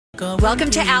Welcome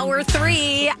to hour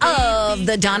 3 of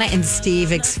the Donna and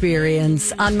Steve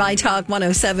experience on My Talk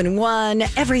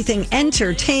 107.1, Everything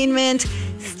Entertainment.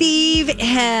 Steve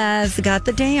has got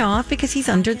the day off because he's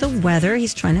under the weather.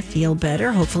 He's trying to feel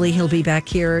better. Hopefully he'll be back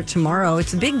here tomorrow.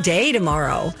 It's a big day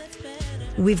tomorrow.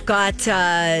 We've got,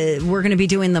 we're going to be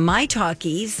doing the My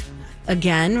Talkies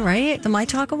again, right? The My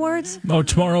Talk Awards? Oh,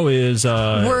 tomorrow is...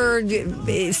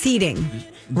 We're seating.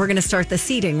 We're going to start the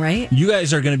seating, right? You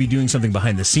guys are going to be doing something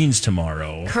behind the scenes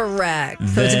tomorrow. Correct.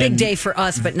 So it's a big day for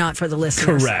us, but not for the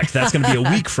listeners. Correct. That's going to be a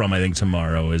week from, I think,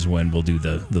 tomorrow is when we'll do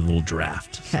the little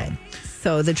draft. Okay.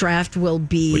 So the draft will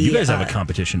be... But you guys have a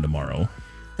competition tomorrow.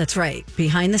 That's right.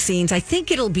 Behind the scenes. I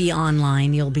think it'll be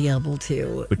online. You'll be able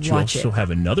to But you watch also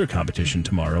have another competition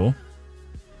tomorrow.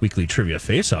 Weekly Trivia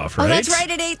Face-Off, right? Oh, that's right,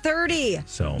 at 8:30.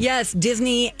 So yes,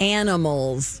 Disney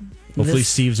Animals. Hopefully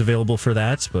Steve's available for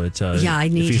that, but yeah, I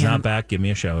need if he's him. not back, give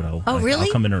me a shout. Really?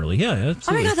 I'll come in early. Yeah, absolutely.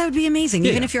 Oh my God, that would be amazing,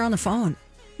 even if you're on the phone.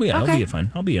 Well, yeah, Okay. I'll be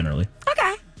fine. I'll be in early.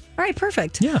 Okay. All right,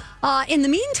 perfect. Yeah. In the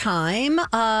meantime,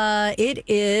 it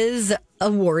is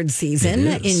award season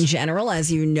in general,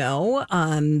 as you know.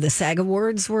 The SAG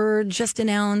Awards were just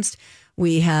announced.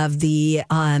 We have the,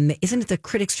 isn't it the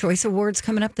Critics' Choice Awards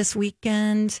coming up this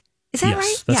weekend? Is that right?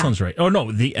 Yes, that sounds right. Oh,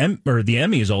 no, the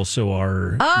Emmys also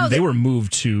are, they were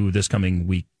moved to this coming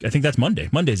week. I think that's Monday.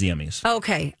 Monday's the Emmys.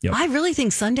 Okay. Yep. I really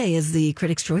think Sunday is the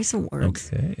Critics' Choice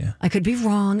Awards. Okay, yeah. I could be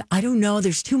wrong. I don't know.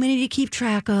 There's too many to keep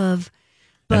track of.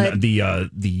 But And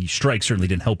the strike certainly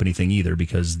didn't help anything either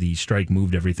because the strike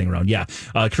moved everything around. Yeah,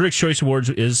 Critics' Choice Awards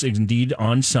is indeed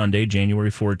on Sunday,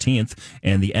 January 14th,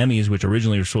 and the Emmys, which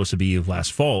originally were supposed to be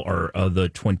last fall, are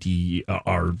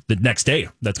the next day.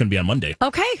 That's going to be on Monday.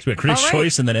 Okay, so we have Critics'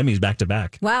 Choice and then Emmys back to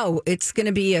back. Wow, it's going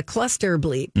to be a cluster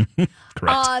bleep.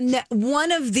 Correct.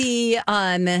 One of the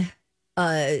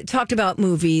talked about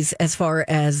movies as far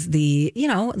as the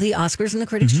Oscars and the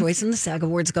Critics' Choice and the SAG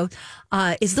Awards go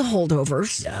is The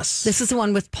Holdovers. Yes. This is the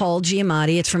one with Paul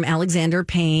Giamatti. It's from Alexander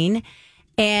Payne.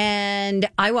 And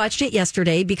I watched it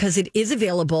yesterday because it is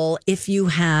available if you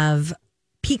have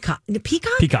Peacock.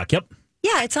 Peacock? Peacock, yep.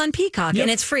 Yeah, it's on Peacock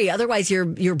and it's free. Otherwise,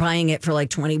 you're buying it for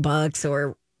like $20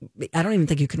 or I don't even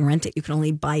think you can rent it. You can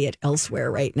only buy it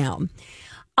elsewhere right now.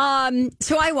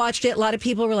 So I watched it. A lot of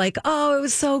people were like, "Oh, it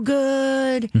was so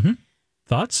good." Mm-hmm.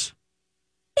 Thoughts?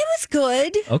 It was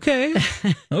good. Okay.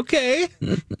 Okay.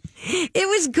 It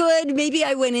was good. Maybe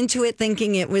I went into it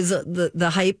thinking it was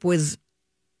the hype was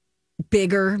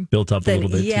bigger, built up a little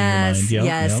bit. Yes, to your mind.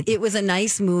 yes. Yep. It was a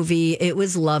nice movie. It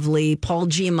was lovely. Paul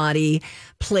Giamatti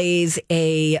plays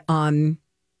a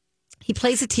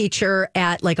teacher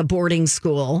at like a boarding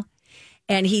school.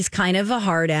 And he's kind of a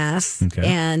hard ass,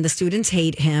 and the students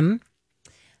hate him.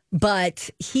 But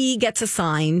he gets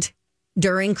assigned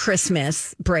during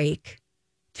Christmas break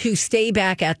to stay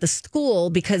back at the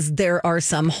school because there are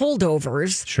some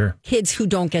holdovers, kids who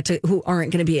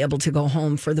aren't going to be able to go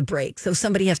home for the break. So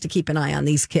somebody has to keep an eye on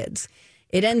these kids.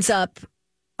 He ends up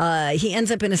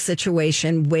in a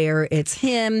situation where it's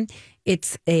him,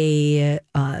 it's a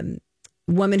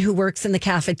woman who works in the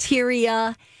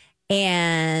cafeteria,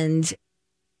 and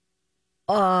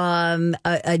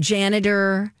a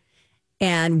janitor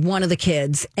and one of the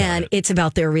kids, and it's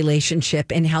about their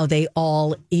relationship and how they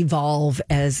all evolve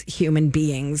as human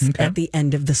beings at the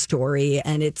end of the story.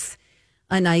 And it's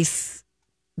a nice,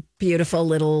 beautiful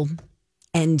little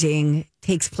ending.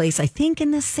 Takes place, I think,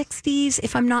 in the 60s,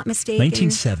 if I'm not mistaken.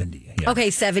 1970. Yeah. Okay,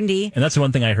 70. And that's the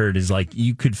one thing I heard is like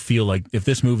you could feel like if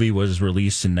this movie was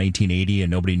released in 1980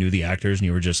 and nobody knew the actors and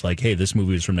you were just like, hey, this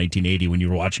movie was from 1980, when you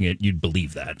were watching it, you'd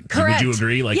believe that. Correct. Would you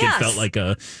agree? Like yes. It felt like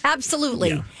a... Absolutely.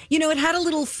 Yeah. You know, it had a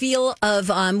little feel of,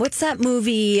 what's that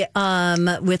movie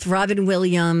with Robin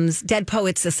Williams, Dead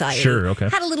Poets Society? Sure, okay.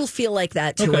 Had a little feel like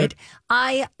that to it.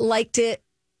 I liked it.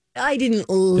 I didn't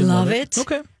love it.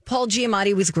 Okay. Paul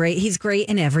Giamatti was great. He's great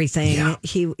in everything. Yeah.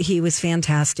 He was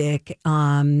fantastic.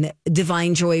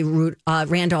 Divine Joy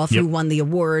Randolph, who won the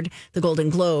award, the Golden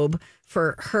Globe,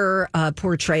 for her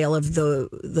portrayal of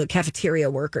the cafeteria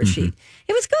worker. It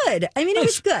was good. I mean, it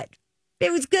was good.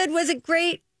 It was good. Was it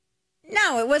great?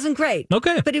 No, it wasn't great.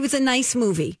 Okay. But it was a nice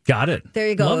movie. Got it. There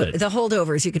you go. Love it. The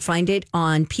Holdovers. You could find it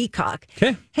on Peacock.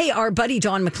 Okay. Hey, our buddy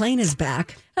Dawn McLean is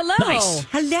back. Hello. Nice.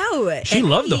 Hello. She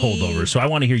loved The Holdovers, so I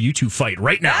want to hear you two fight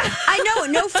right now. I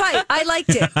know. No fight. I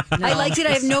liked it. I liked it.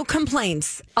 I have no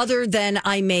complaints other than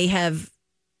I may have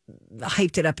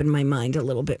hyped it up in my mind a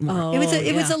little bit more.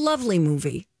 It was a lovely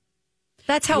movie.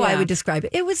 That's how I would describe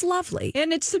it. It was lovely.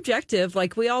 And it's subjective.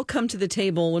 Like, we all come to the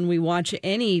table when we watch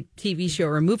any TV show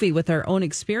or movie with our own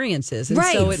experiences. And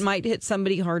so it might hit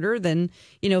somebody harder than,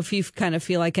 if you kind of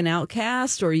feel like an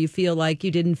outcast or you feel like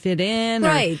you didn't fit in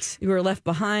or you were left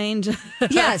behind.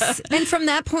 Yes. And from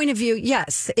that point of view,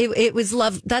 yes, it was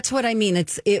love. That's what I mean.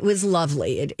 It was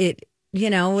lovely.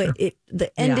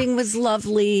 The ending was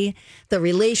lovely. The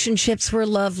relationships were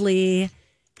lovely.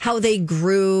 How they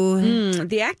grew.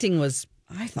 The acting was,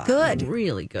 I thought, good.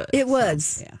 Really good. It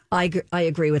was. Yeah. I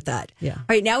agree with that. Yeah. All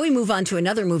right, now we move on to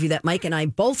another movie that Mike and I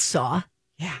both saw.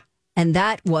 Yeah. And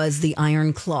that was The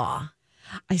Iron Claw.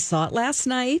 I saw it last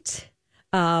night.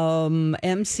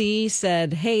 MC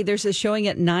said, "Hey, there's a showing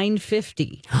at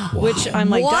 9:50," which I'm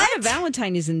like, Donna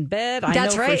Valentine is in bed.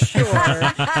 That's know right. for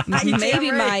sure.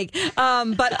 Maybe right.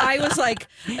 Mike. But I was like,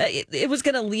 it was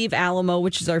going to leave Alamo,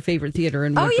 which is our favorite theater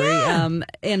in Woodbury.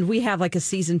 And we have like a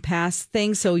season pass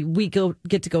thing, so we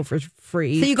get to go for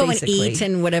free. So you go basically. and eat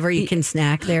and whatever you can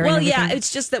snack there. Well, yeah,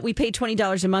 it's just that we pay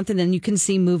 $20 a month, and then you can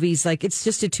see movies. Like, it's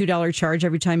just a $2 charge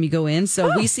every time you go in.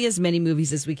 So we see as many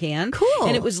movies as we can. Cool.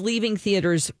 And it was leaving theaters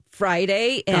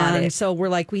Friday, and so we're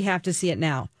like, we have to see it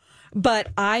now. But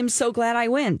I'm so glad I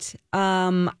went.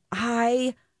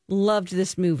 I loved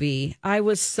this movie. I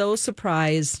was so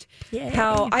surprised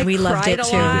how I cried a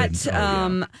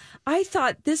lot. I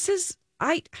thought this is.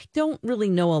 I don't really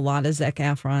know a lot of Zac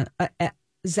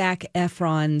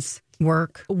Efron's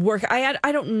work.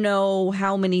 I don't know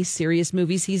how many serious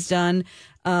movies he's done.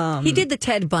 He did the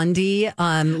Ted Bundy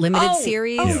limited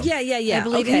series. Oh, yeah. I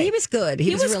believe, and he was good.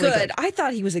 He was really good. I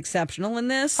thought he was exceptional in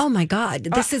this. Oh my God,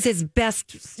 this is his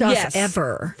best stuff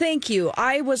ever. Thank you.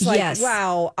 I was like,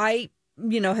 wow. I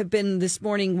have been this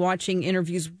morning watching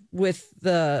interviews with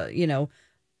the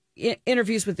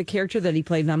interviews with the character that he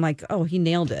played, and I'm like, oh, he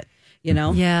nailed it.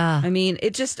 Yeah. I mean,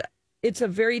 it's a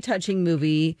very touching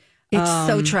movie. It's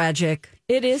so tragic.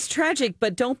 It is tragic,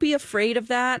 but don't be afraid of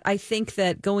that. I think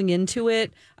that going into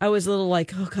it, I was a little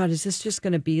like, oh God, is this just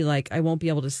going to be like, I won't be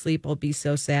able to sleep. I'll be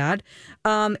so sad.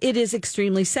 It is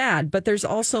extremely sad, but there's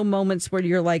also moments where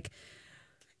you're like,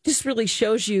 just really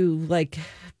shows you like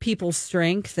people's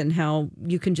strength and how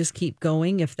you can just keep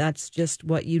going if that's just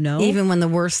what you know. Even when the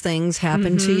worst things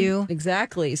happen to you.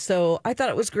 Exactly. So I thought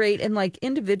it was great. And like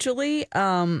individually,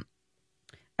 I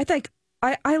think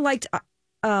I liked...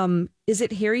 is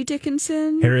it Harry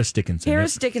Dickinson? Harris Dickinson.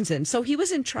 Harris Dickinson. So he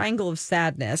was in Triangle of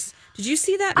Sadness. Did you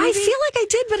see that movie? I feel like I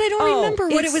did, but I don't remember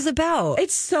what it was about.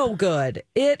 It's so good.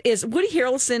 It is. Woody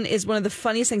Harrelson is one of the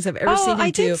funniest things I've ever seen him do. I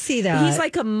did see that. He's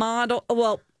like a model.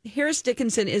 Well, Harris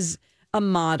Dickinson is a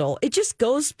model. It just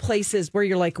goes places where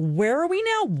you're like, where are we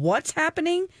now? What's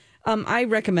happening? I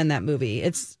recommend that movie.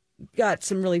 It's got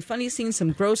some really funny scenes,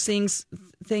 some gross things,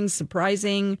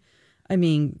 surprising. I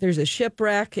mean, there's a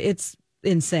shipwreck. It's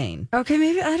insane. Okay,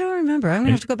 maybe I don't remember. I'm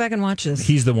gonna have to go back and watch this.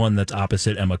 He's the one that's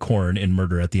opposite Emma Corrin in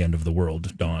Murder at the End of the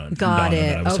World. Got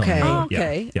it. Okay.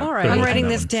 Okay. Yeah, all right. I'm writing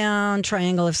this down.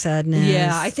 Triangle of Sadness.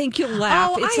 Yeah, I think you'll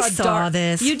laugh. I saw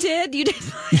this. You did? You did?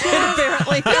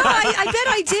 Apparently. No, I bet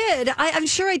I did. I'm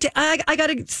sure I did. I got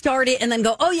to start it and then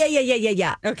go, oh,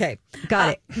 yeah. Okay. Got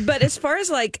it. But as far as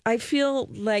like, I feel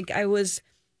like I was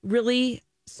really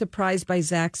surprised by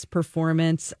Zach's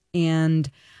performance, and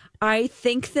I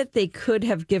think that they could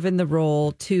have given the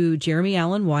role to Jeremy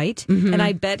Allen White, and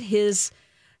I bet his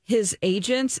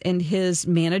agents and his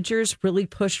managers really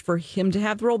pushed for him to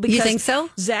have the role. Because you think so?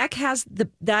 Zach has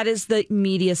that is the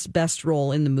meatiest best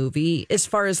role in the movie as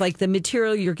far as like the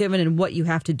material you're given and what you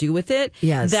have to do with it.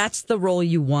 Yes, that's the role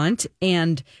you want,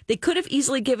 and they could have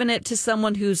easily given it to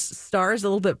someone whose star is a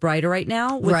little bit brighter right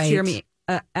now with Jeremy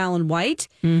Allen White,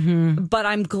 but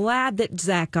I'm glad that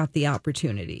Zach got the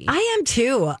opportunity. I am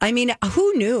too. I mean,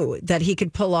 who knew that he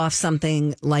could pull off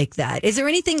something like that? Is there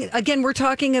anything, again, we're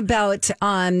talking about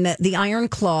the Iron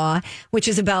Claw, which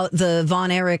is about the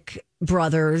Von Erich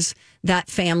brothers, that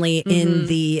family in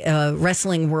the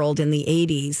wrestling world in the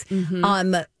 80s.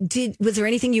 Was there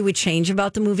anything you would change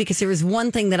about the movie? Because there was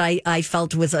one thing that I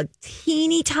felt was a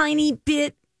teeny tiny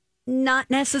bit not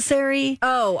necessary.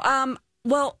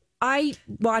 Well, I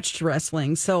watched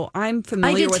wrestling, so I'm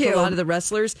familiar with a lot of the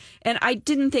wrestlers, and I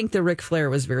didn't think the Ric Flair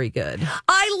was very good.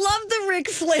 I love the Ric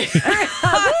Flair.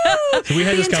 So we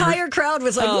had the entire crowd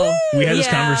was like, woo! We had this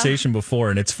conversation before,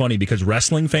 and it's funny because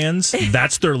wrestling fans,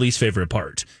 that's their least favorite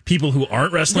part. People who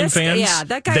aren't wrestling fans,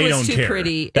 that guy they was don't too care.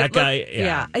 pretty. That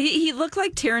guy, he looked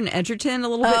like Taron Egerton a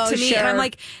little bit to me. Sure. And I'm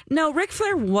like, no, Ric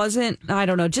Flair wasn't, I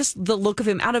don't know, just the look of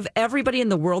him. Out of everybody in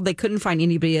the world, they couldn't find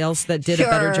anybody else that did a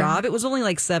better job. It was only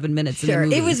like 7 minutes in the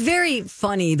movie. It was very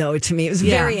funny, though, to me. It was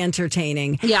very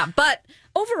entertaining. Yeah, but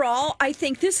overall, I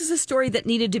think this is a story that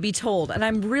needed to be told, and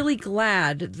I'm really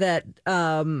glad that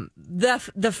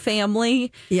the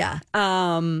family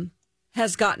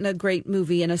has gotten a great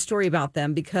movie and a story about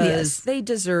them because they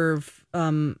deserve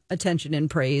attention and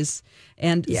praise.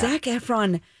 And Zac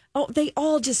Efron, they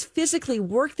all just physically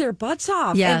work their butts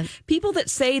off. Yeah. And people that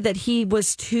say that he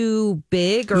was too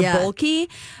big or bulky,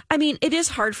 I mean, it is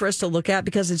hard for us to look at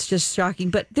because it's just shocking.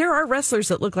 But there are wrestlers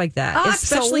that look like that,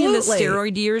 especially in the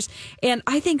steroid years. And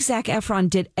I think Zac Efron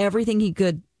did everything he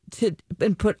could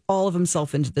and put all of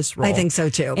himself into this role. I think so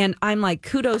too. And I'm like,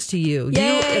 kudos to you.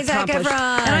 Yay, you Zac accomplished.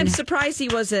 Efron. And I'm surprised he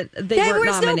wasn't. They weren't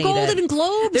nominated. No Golden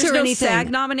Globes There's or no anything.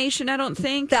 SAG nomination. I don't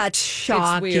think. That's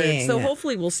shocking. It's weird. So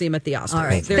hopefully we'll see him at the Oscars. All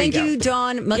right. Thank you,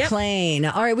 Dawn McLean.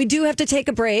 All right, we do have to take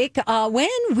a break. When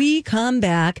we come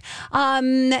back,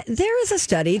 there is a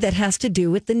study that has to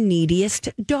do with the neediest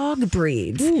dog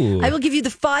breeds. Ooh. I will give you the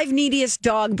 5 neediest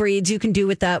dog breeds. You can do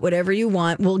with that whatever you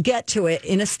want. We'll get to it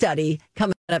in a study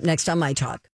coming up next on My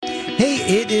Talk. Hey,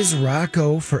 it is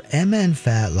Rocco for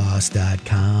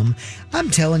mnfatloss.com. I'm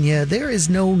telling you, there is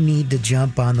no need to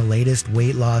jump on the latest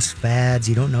weight loss fads.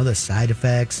 You don't know the side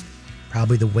effects.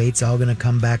 Probably the weight's all going to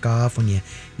come back off when you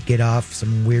get off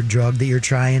some weird drug that you're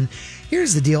trying.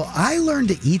 Here's the deal. I learned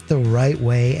to eat the right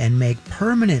way and make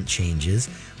permanent changes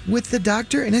with the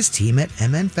doctor and his team at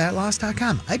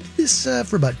mnfatloss.com. I did this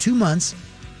for about 2 months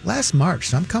last March,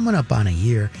 so I'm coming up on a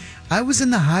year. I was in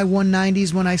the high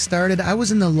 190s when I started. I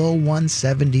was in the low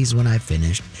 170s when I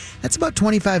finished. That's about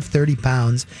 25, 30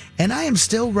 pounds. And I am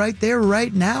still right there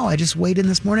right now. I just weighed in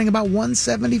this morning about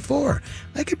 174.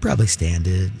 I could probably stand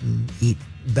it and eat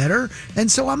better.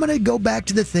 And so I'm going to go back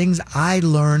to the things I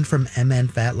learned from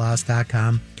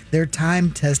mnfatloss.com. They're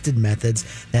time-tested methods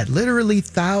that literally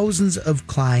thousands of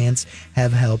clients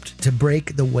have helped to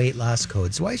break the weight loss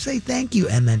code. So I say thank you,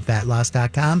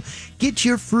 mnfatloss.com. Get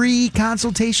your free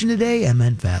consultation today,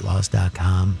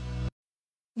 mnfatloss.com.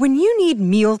 When you need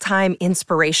mealtime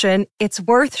inspiration, it's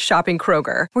worth shopping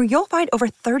Kroger, where you'll find over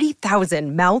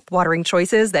 30,000 mouth-watering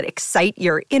choices that excite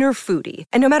your inner foodie.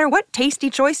 And no matter what tasty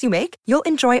choice you make, you'll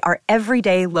enjoy our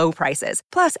everyday low prices,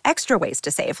 plus extra ways to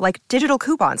save, like digital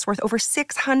coupons worth over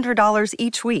 $600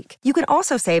 each week. You can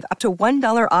also save up to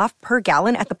 $1 off per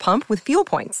gallon at the pump with fuel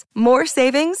points. More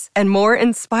savings and more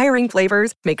inspiring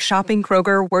flavors make shopping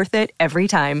Kroger worth it every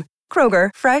time. Kroger,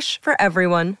 fresh for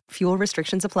everyone. Fuel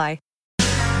restrictions apply.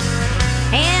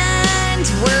 And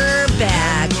we're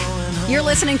back. You're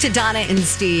listening to Donna and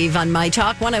Steve on My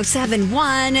Talk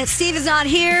 107.1. Steve is not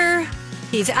here.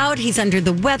 He's out. He's under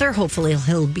the weather. Hopefully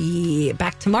he'll be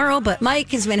back tomorrow. But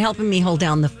Mike has been helping me hold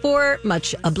down the fort.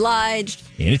 Much obliged.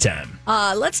 Anytime.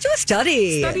 Let's do a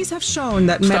study. Studies have shown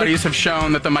that the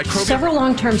microbial... Several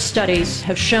long-term studies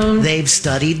have shown... They've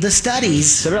studied the studies.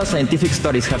 Several scientific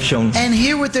studies have shown... And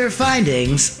here with their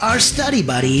findings are study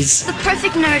buddies, the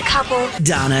perfect nerd couple,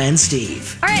 Donna and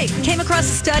Steve. All right. Came across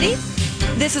a study.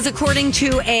 This is according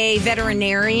to a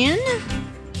veterinarian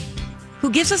who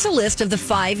gives us a list of the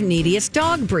 5 neediest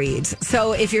dog breeds.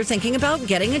 So if you're thinking about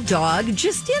getting a dog,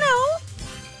 just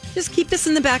keep this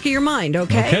in the back of your mind,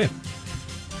 okay?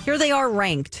 Here they are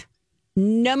ranked.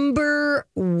 Number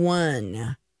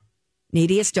 1,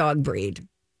 neediest dog breed,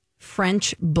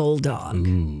 French Bulldog.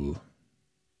 Ooh.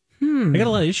 They got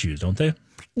a lot of issues, don't they?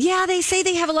 Yeah, they say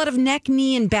they have a lot of neck,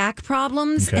 knee, and back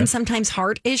problems and sometimes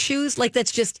heart issues. Like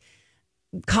that's just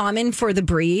common for the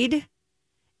breed.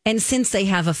 And since they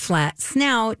have a flat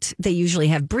snout, they usually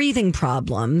have breathing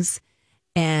problems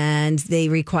and they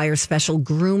require special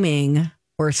grooming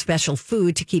or special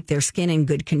food to keep their skin in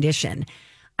good condition.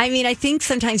 I mean, I think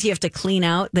sometimes you have to clean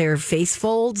out their face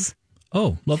folds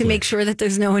to make sure that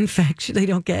there's no infection. They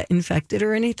don't get infected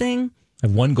or anything. I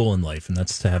have one goal in life, and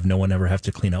that's to have no one ever have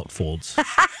to clean out folds.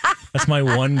 That's my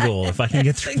one goal. If I can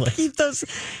get through life. Keep those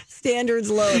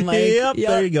standards low, Mike. Yep,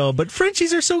 there you go. But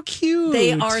Frenchies are so cute.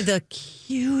 They are the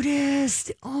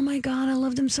cutest. Oh my God, I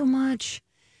love them so much.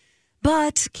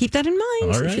 But keep that in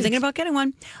mind if you're thinking about getting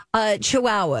one.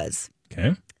 Chihuahuas.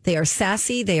 Okay. They are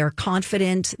sassy. They are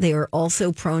confident. They are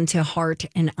also prone to heart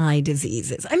and eye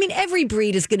diseases. I mean, every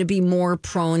breed is going to be more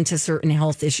prone to certain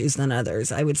health issues than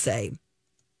others, I would say.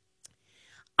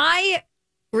 I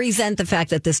resent the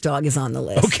fact that this dog is on the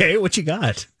list. Okay, what you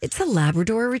got? It's a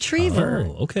Labrador Retriever.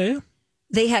 Oh, okay.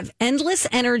 They have endless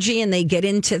energy and they get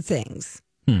into things.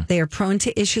 They are prone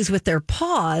to issues with their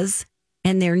paws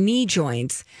and their knee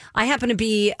joints. I happen to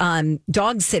be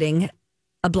dog sitting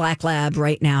a black lab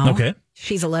right now. Okay.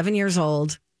 She's 11 years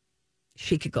old.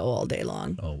 She could go all day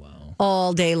long. Oh, wow.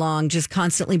 All day long, just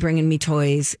constantly bringing me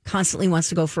toys, constantly wants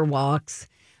to go for walks.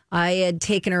 I had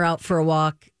taken her out for a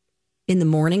walk in the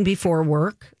morning before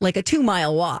work, like a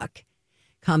 2-mile walk.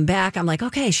 come back. I'm like,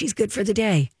 okay, she's good for the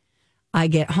day. I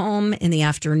get home in the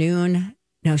afternoon.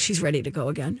 No, she's ready to go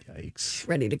again. Yikes. She's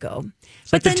ready to go.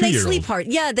 It's But like then they sleep hard.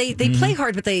 Yeah, they play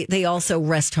hard, but they also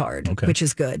rest hard, which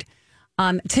is good.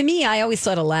 To me, I always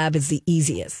thought a lab is the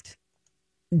easiest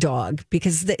dog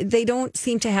because they don't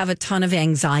seem to have a ton of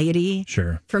anxiety.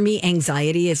 Sure. For me,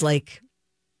 anxiety is like,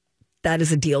 that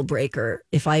is a deal breaker.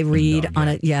 If I read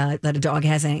that a dog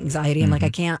has anxiety, I'm like, I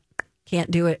can't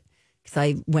do it because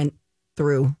I went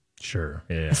through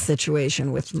a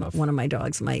situation with one of my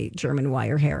dogs, my German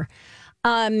wire hair.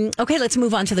 Okay, let's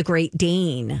move on to the Great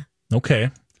Dane.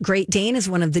 Okay. Great Dane is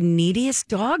one of the neediest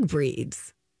dog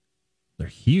breeds. They're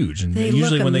huge. And they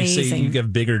usually look when amazing. they say you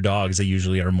have bigger dogs, they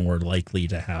usually are more likely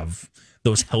to have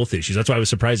those health issues. That's why I was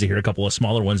surprised to hear a couple of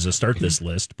smaller ones to start this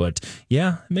list. But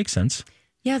yeah, it makes sense.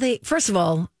 Yeah, first of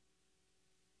all,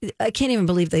 I can't even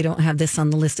believe they don't have this on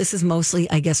the list. This is mostly,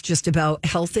 I guess, just about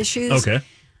health issues. Okay.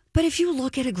 But if you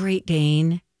look at a Great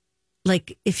Dane,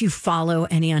 like if you follow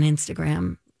any on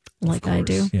Instagram, like I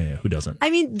do. Yeah, who doesn't?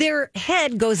 I mean, their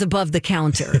head goes above the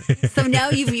counter. So now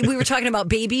we were talking about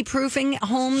baby proofing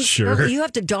homes. Sure. Well, you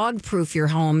have to dog proof your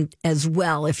home as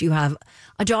well if you have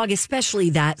a dog,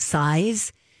 especially that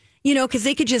size, because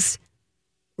they could just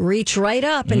reach right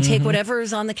up and take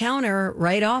whatever's on the counter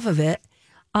right off of it.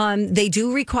 They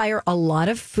do require a lot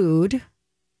of food.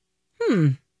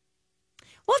 We'll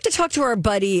have to talk to our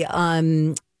buddy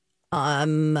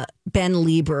Ben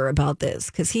Lieber about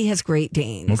this because he has Great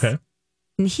Danes. Okay.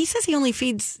 And he says he only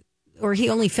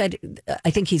fed, I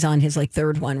think he's on his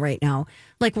third one right now,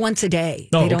 like once a day.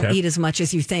 They don't eat as much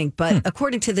as you think. But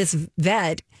according to this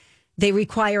vet, they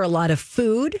require a lot of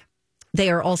food. They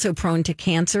are also prone to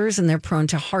cancers and they're prone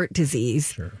to heart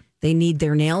disease. Sure. They need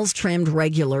their nails trimmed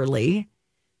regularly.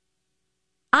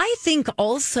 I think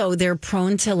also they're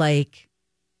prone to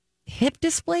hip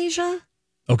dysplasia.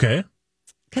 Okay.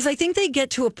 Because I think they get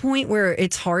to a point where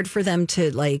it's hard for them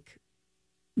to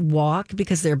walk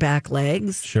because their back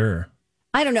legs. Sure.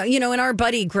 I don't know. And our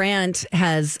buddy Grant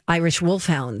has Irish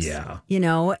Wolfhounds. Yeah.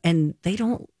 And they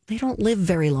don't live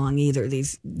very long either,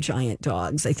 these giant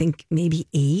dogs. I think maybe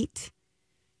 8.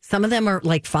 Some of them are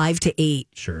 5 to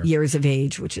 8 years of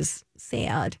age, which is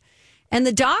sad. And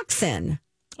the dachshund.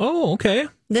 Oh, okay.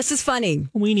 This is funny.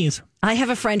 Weenies. I have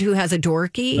a friend who has a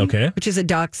Dorky, which is a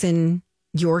dachshund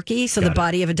Yorkie. So the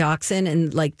body of a dachshund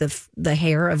and the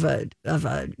hair of a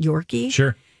Yorkie.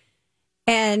 Sure.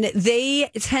 And they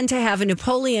tend to have a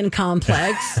Napoleon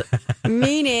complex,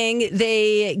 meaning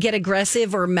they get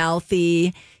aggressive or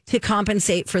mouthy to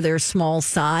compensate for their small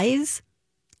size.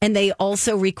 And they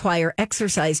also require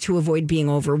exercise to avoid being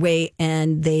overweight.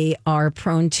 And they are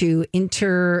prone to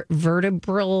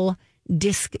intervertebral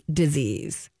disc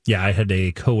disease. Yeah, I had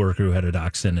a coworker who had a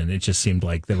dachshund, and it just seemed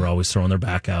like they were always throwing their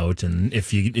back out. And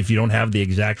if you don't have the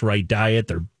exact right diet,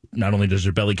 they're not only does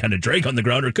their belly kind of drag on the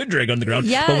ground or could drag on the ground,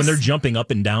 but when they're jumping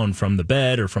up and down from the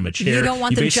bed or from a chair, you don't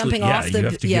want them jumping off the. You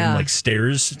have to give them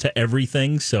stairs to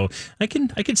everything. So I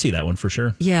can see that one for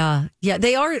sure. Yeah,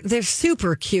 they're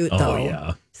super cute though. Oh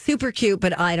yeah, super cute.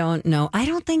 But I don't know. I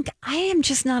am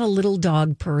just not a little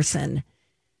dog person.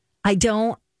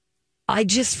 I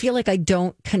just feel like I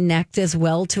don't connect as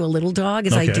well to a little dog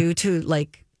as I do to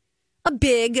a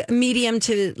big, medium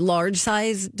to large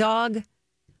size dog.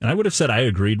 And I would have said I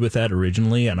agreed with that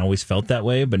originally and always felt that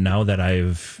way. But now that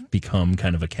I've become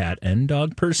kind of a cat and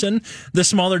dog person, the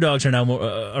smaller dogs are now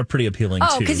are pretty appealing too.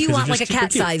 Oh, because you want a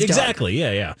cat-sized dog. Exactly.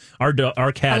 Yeah.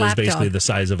 Our cat is basically the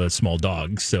size of a small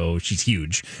dog, so she's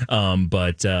huge.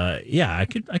 But I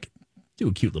could do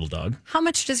a cute little dog. How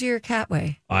much does your cat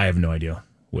weigh? I have no idea.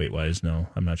 Weight-wise, no,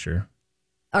 I'm not sure.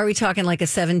 Are we talking a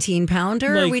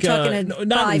 17-pounder? Or are we talking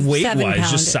not weight-wise,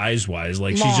 just size-wise?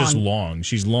 She's just long.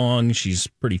 She's long. She's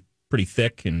pretty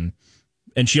thick, and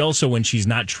she also, when she's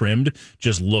not trimmed,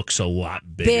 just looks a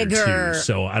lot bigger. Too.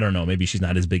 So I don't know. Maybe she's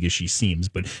not as big as she seems,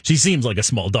 but she seems like a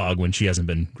small dog when she hasn't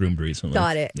been groomed recently.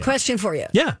 Got it. Yeah. Question for you.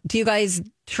 Yeah. Do you guys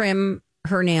trim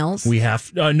her nails? We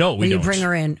have no. We when don't. You bring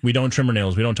her in. We don't trim her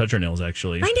nails. We don't touch her nails.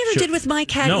 Actually, I never did with my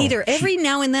cat either. Every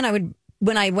now and then I would.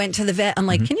 When I went to the vet, I'm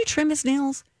like, can you trim his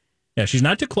nails? Yeah, she's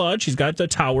not declawed. She's got the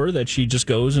tower that she just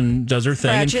goes and does her thing.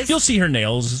 And you'll see her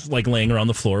nails laying around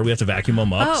the floor. We have to vacuum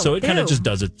them up. So it kind of just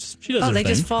does it. She does her thing. Oh, they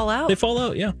just fall out? They fall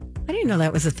out, yeah. I didn't know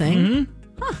that was a thing.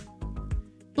 Mm-hmm. Huh.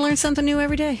 Learn something new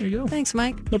every day. There you go. Thanks,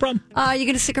 Mike. No problem. You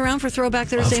going to stick around for Throwback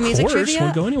Thursday music trivia?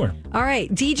 Won't go anywhere. All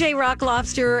right. DJ Rock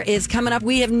Lobster is coming up.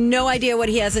 We have no idea what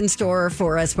he has in store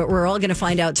for us, but we're all going to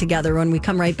find out together when we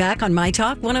come right back on My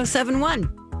Talk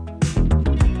 107.1.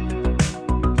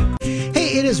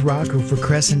 Hey, it is Rocco for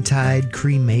Crescent Tide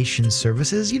Cremation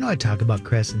Services. You know I talk about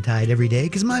Crescent Tide every day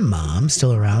because my mom's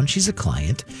still around. She's a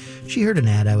client. She heard an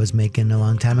ad I was making a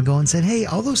long time ago and said, hey,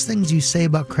 all those things you say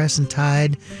about Crescent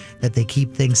Tide, that they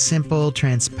keep things simple,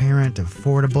 transparent,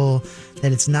 affordable,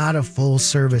 that it's not a full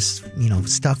service,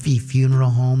 stuffy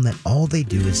funeral home, that all they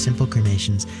do is simple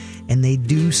cremations, and they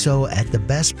do so at the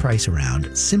best price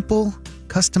around. Simple,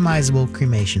 customizable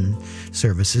cremation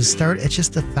services start at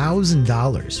just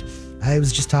 $1,000. I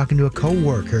was just talking to a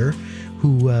coworker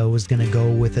who was going to go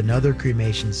with another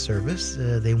cremation service.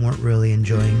 They weren't really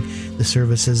enjoying the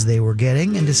services they were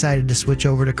getting and decided to switch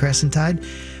over to Crescent Tide.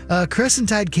 Crescent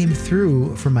Tide came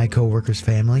through for my coworker's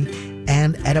family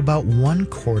and at about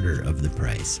 1/4 of the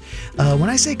price. When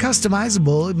I say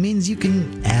customizable, it means you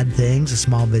can add things, a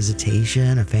small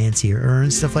visitation, a fancier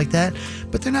urn, stuff like that,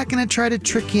 but they're not going to try to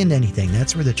trick you into anything.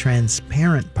 That's where the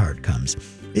transparent part comes.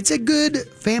 It's a good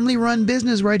family-run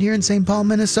business right here in St. Paul,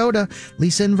 Minnesota.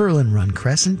 Lisa and Verlin run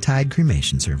Crescent Tide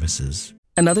Cremation Services.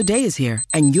 Another day is here,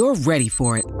 and you're ready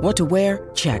for it. What to wear?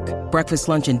 Check. Breakfast,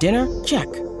 lunch, and dinner? Check.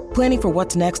 Planning for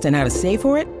what's next and how to save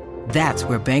for it? That's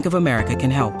where Bank of America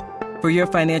can help. For your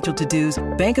financial to-dos,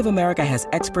 Bank of America has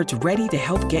experts ready to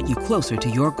help get you closer to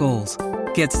your goals.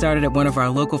 Get started at one of our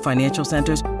local financial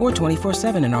centers or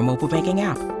 24/7 in our mobile banking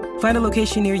app. Find a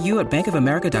location near you at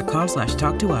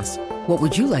bankofamerica.com/talktous. What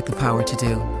would you like the power to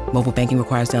do? Mobile banking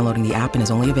requires downloading the app and is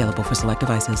only available for select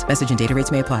devices. Message and data rates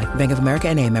may apply. Bank of America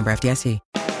N.A., member FDIC.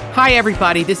 Hi,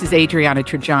 everybody. This is Adriana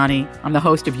Trajani. I'm the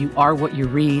host of You Are What You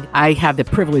Read. I have the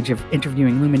privilege of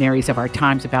interviewing luminaries of our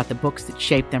times about the books that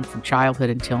shaped them from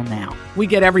childhood until now. We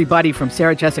get everybody from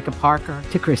Sarah Jessica Parker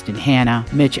to Kristen Hanna,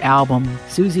 Mitch Albom,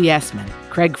 Susie Essman,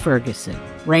 Craig Ferguson,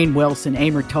 Rainn Wilson,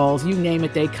 Amor Tolls, you name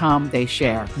it, they come, they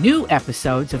share. New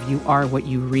episodes of You Are What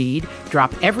You Read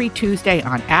drop every Tuesday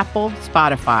on Apple,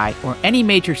 Spotify, or any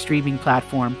major streaming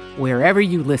platform wherever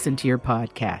you listen to your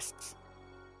podcasts.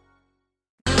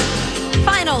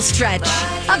 Final stretch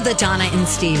of the Donna and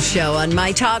Steve show on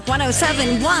My Talk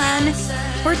 107.1,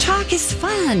 where talk is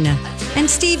fun. And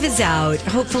Steve is out.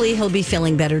 Hopefully he'll be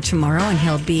feeling better tomorrow and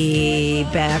he'll be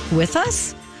back with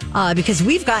us. Because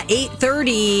we've got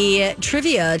 8:30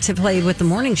 trivia to play with the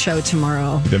morning show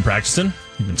tomorrow. You've been practicing?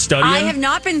 You've been studying? I have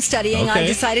not been studying. Okay. I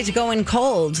decided to go in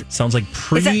cold. Sounds like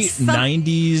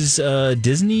pre-90s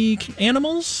Disney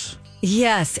animals?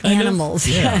 Yes, animals.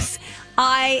 Yeah. Yes.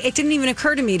 It didn't even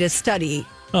occur to me to study.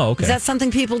 Oh, okay. Is that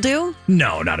something people do?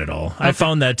 No, not at all. Okay. I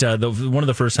found that one of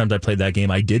the first times I played that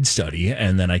game, I did study,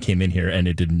 and then I came in here, and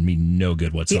it did me no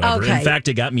good whatsoever. Okay. In fact,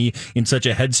 it got me in such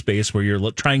a headspace where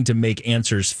you're trying to make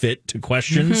answers fit to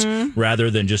questions rather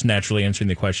than just naturally answering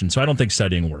the question. So I don't think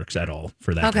studying works at all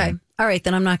for that. Okay. Game. All right,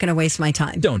 then I'm not going to waste my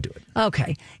time. Don't do it.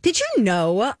 Okay. Did you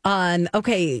know,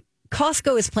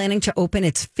 Costco is planning to open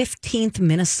its 15th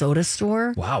Minnesota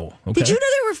store. Wow. Okay. Did you know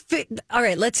there were, all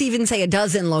right, let's even say a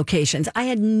dozen locations. I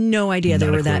had no idea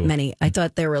there were that many. I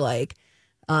thought there were like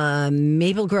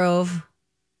Maple Grove,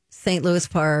 St. Louis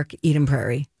Park, Eden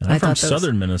Prairie. I'm from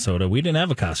southern Minnesota. We didn't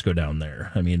have a Costco down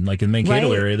there. I mean, like in the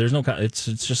Mankato area, there's no, it's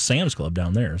just Sam's Club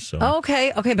down there. So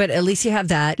Okay, but at least you have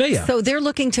that. Yeah. So they're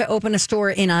looking to open a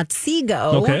store in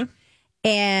Otsego. Okay.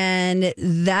 And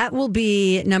that will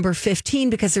be number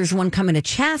 15 because there's one coming to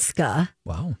Chaska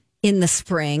in the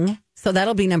spring. So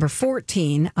that'll be number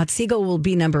 14. Otsego will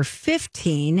be number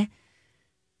 15.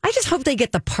 I just hope they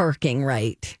get the parking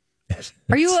right.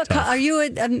 Are you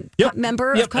a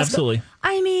member of Costco? Absolutely.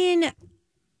 I mean, it's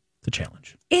a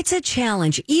challenge. It's a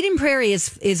challenge. Eden Prairie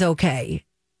is okay.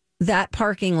 That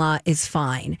parking lot is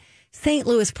fine. St.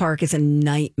 Louis Park is a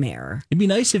nightmare. It'd be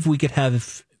nice if we could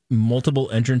have multiple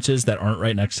entrances that aren't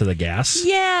right next to the gas.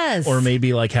 Yes. Or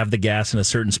maybe like have the gas in a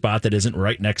certain spot that isn't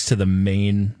right next to the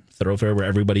main thoroughfare where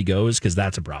everybody goes, because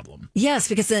that's a problem. Yes,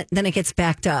 because then it gets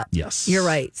backed up. Yes. You're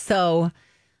right. So,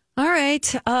 all right.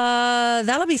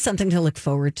 That'll be something to look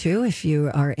forward to if you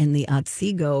are in the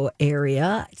Otsego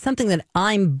area. Something that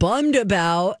I'm bummed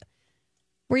about.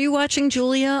 Were you watching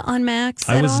Julia on Max?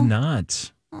 I was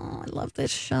not. Oh, I love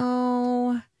this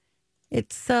show.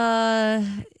 It's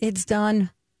done.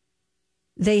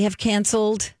 They have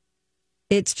canceled.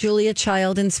 It's Julia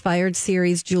Child inspired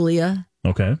series, Julia.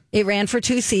 Okay. It ran for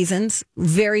 2 seasons.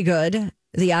 Very good.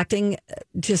 The acting,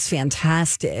 just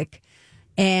fantastic.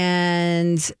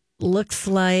 And looks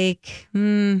like,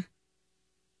 we're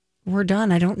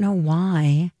done. I don't know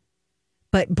why.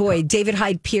 But boy, David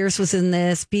Hyde Pierce was in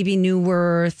this. Bebe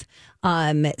Neuwirth.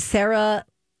 Sarah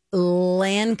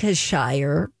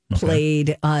Lancashire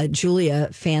played Julia.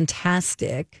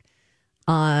 Fantastic.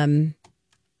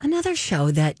 Another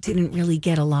show that didn't really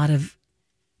get a lot of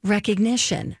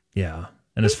recognition. Yeah.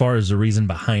 And as far as the reason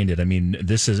behind it, I mean,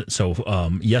 this is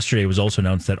yesterday it was also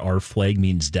announced that Our Flag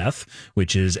Means Death,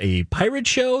 which is a pirate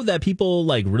show that people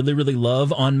like really, really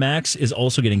love on Max, is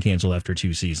also getting canceled after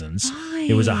 2 seasons. Why?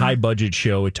 It was a high budget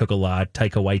show. It took a lot.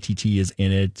 Taika Waititi is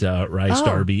in it. Rhys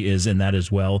Darby is in that as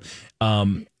well.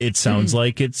 It sounds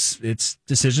like it's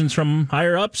decisions from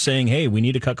higher up saying, hey, we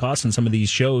need to cut costs on some of these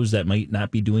shows that might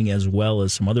not be doing as well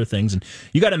as some other things. And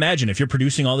you got to imagine, if you're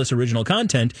producing all this original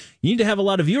content, you need to have a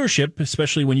lot of viewership,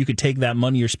 especially when you could take that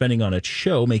money you're spending on a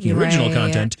show making original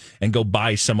content and go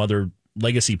buy some other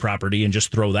legacy property and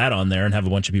just throw that on there and have a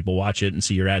bunch of people watch it and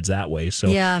see your ads that way. So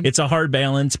it's a hard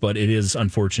balance, but it is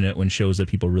unfortunate when shows that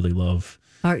people really love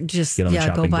or just go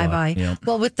bye-bye. Bye. Yeah.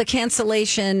 Well, with the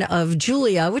cancellation of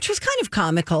Julia, which was kind of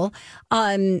comical,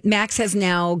 Max has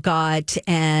now got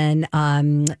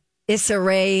an Issa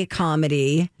Rae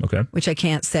comedy, which I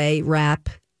can't say, rap,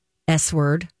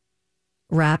 S-word,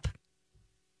 rap,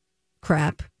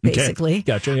 crap, basically. Okay.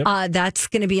 Gotcha. Yep. That's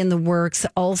going to be in the works.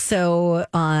 Also,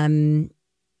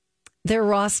 their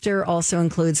roster also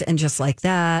includes And Just Like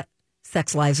That,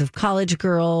 Sex Lives of College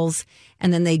Girls,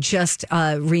 and then they just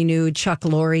renewed Chuck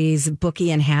Lorre's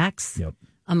Bookie and Hacks,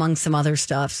 among some other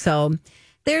stuff. So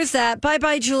there's that.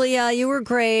 Bye-bye, Julia. You were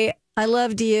great. I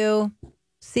loved you.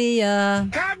 See ya.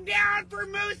 Come down for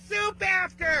moose soup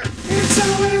after. It's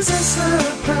always a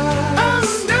surprise.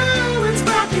 Oh no, it's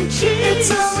mac and cheese.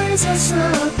 It's always a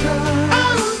surprise.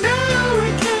 Oh no,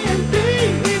 it can't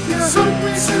be. If your soup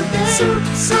is a day,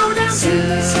 so down soup.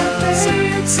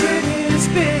 It is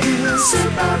big. Soup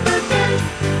of the day.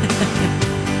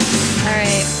 All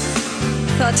right.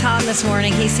 Saw Tom this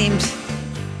morning. He seemed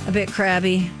a bit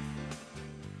crabby.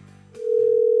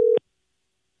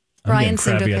 I'm getting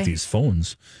crabby at these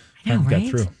phones. I know, right? Got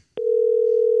through.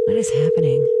 What is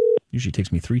happening? Usually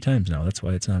takes me 3 times now. That's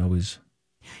why it's not always.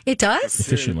 It does?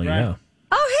 Efficiently, yeah.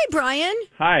 Oh, hey, Brian.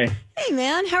 Hi. Hey,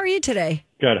 man. How are you today?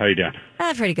 Good. How you doing?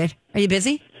 Pretty good. Are you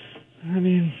busy? I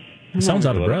mean, it sounds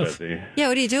out of breath. Busy. Yeah,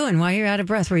 what are you doing? Why are you out of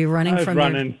breath? Were you running from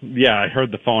Yeah, I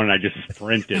heard the phone and I just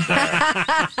sprinted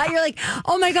there. You're like,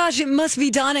 oh my gosh, it must be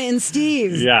Donna and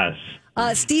Steve. Yes.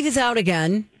 Steve is out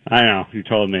again. I know. You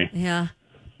told me. Yeah.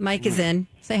 Mike is in.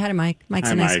 Say hi to Mike. Mike's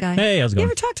hi, a nice Mike. guy. Hey, how's it going?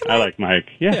 You ever talk to Mike? I like Mike.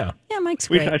 Yeah. Yeah, Mike's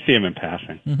great. I see him in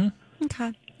passing. Mm-hmm. Okay.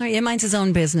 All right, yeah, mine's his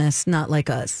own business, not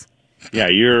like us. Yeah,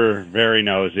 you're very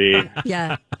nosy.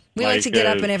 Yeah. We like to get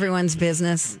up in everyone's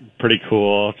business. Pretty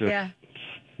cool. Just yeah.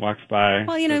 Walks by.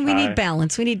 Well, we need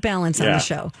balance. We need balance on the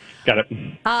show. Got it.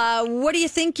 What do you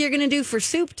think you're going to do for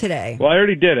soup today? Well, I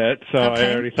already did it, so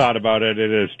I already thought about it.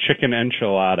 It is chicken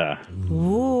enchilada.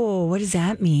 Ooh, what does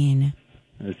that mean?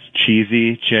 It's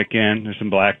cheesy chicken. There's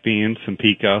some black beans, some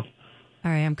pico.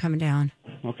 All right, I'm coming down.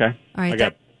 Okay. All right. I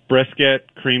got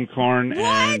brisket, cream corn,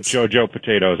 and JoJo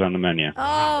potatoes on the menu.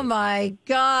 Oh, my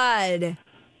God.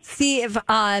 See, if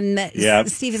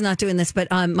Steve is not doing this, but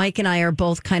Mike and I are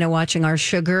both kind of watching our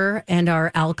sugar and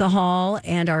our alcohol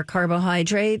and our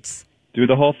carbohydrates. Do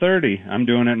the whole 30. I'm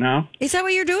doing it now. Is that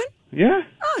what you're doing? Yeah.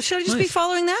 Oh, should I just be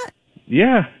following that?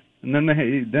 Yeah. And then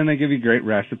they give you great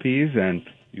recipes and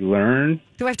you learn.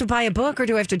 Do I have to buy a book or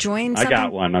do I have to join something? I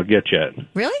got one. I'll get you it.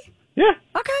 Really? Yeah.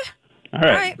 Okay. All right.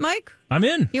 All right, Mike. I'm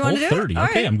in. You want to do 30. it?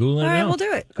 Okay, right. I'm Googling it now. All right, we'll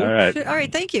do it. Cool. All right. All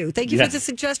right, thank you. Thank you for the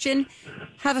suggestion.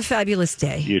 Have a fabulous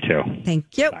day. You too.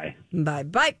 Thank you. Bye.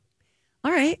 Bye-bye.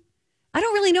 All right. I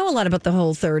don't really know a lot about the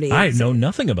Whole 30. I know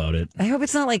nothing about it. I hope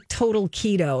it's not like total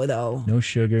keto, though. No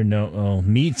sugar,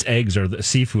 meats, eggs, or the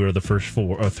seafood are the first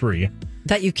 4 or 3.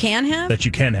 That you can have? That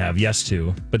you can have, yes,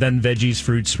 too. But then veggies,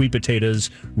 fruits, sweet potatoes,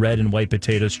 red and white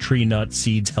potatoes, tree nuts,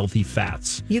 seeds, healthy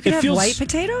fats. You can have white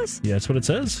potatoes? Yeah, that's what it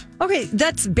says. Okay,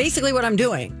 that's basically what I'm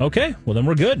doing. Okay, well, then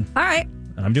we're good. All right.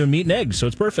 I'm doing meat and eggs, so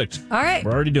it's perfect. All right.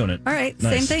 We're already doing it. All right,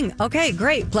 Nice. same thing. Okay,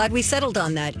 great. Glad we settled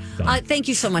on that. Thank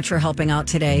you so much for helping out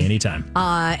today. Anytime.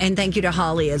 And thank you to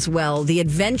Holly as well. The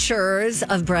Adventures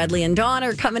of Bradley and Dawn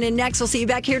are coming in next. We'll see you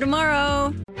back here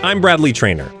tomorrow. I'm Bradley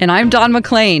Trainer. And I'm Dawn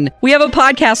McClain. We have a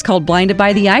podcast called Blinded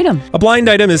by the Item. A blind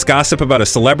item is gossip about a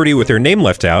celebrity with their name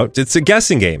left out. It's a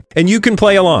guessing game, and you can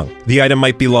play along. The item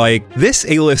might be like, this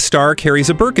A-list star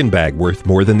carries a Birkin bag worth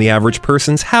more than the average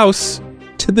person's house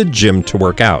to the gym to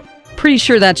work out. Pretty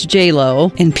sure that's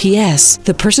J-Lo. And P.S.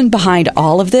 the person behind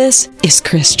all of this is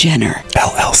Kris Jenner,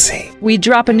 LLC. We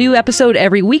drop a new episode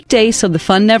every weekday so the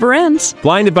fun never ends.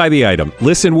 Blinded by the Item.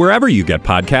 Listen wherever you get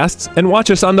podcasts and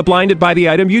watch us on the Blinded by the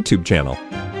Item YouTube channel.